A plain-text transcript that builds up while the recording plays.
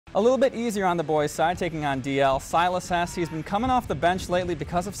A little bit easier on the boys' side, taking on DL. Silas Hess, he's been coming off the bench lately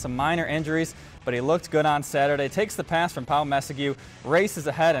because of some minor injuries, but he looked good on Saturday. Takes the pass from Pau Messigue, races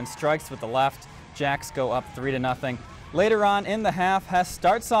ahead and strikes with the left. Jacks go up 3-0. Later on in the half, Hess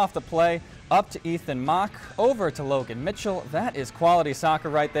starts off the play, up to Ethan Mock, over to Logan Mitchell. That is quality soccer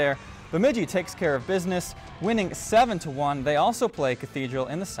right there. Bemidji takes care of business, winning 7-1. They also play Cathedral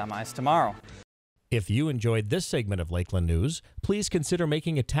in the semis tomorrow. If you enjoyed this segment of Lakeland News, please consider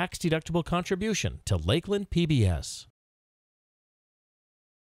making a tax-deductible contribution to Lakeland PBS.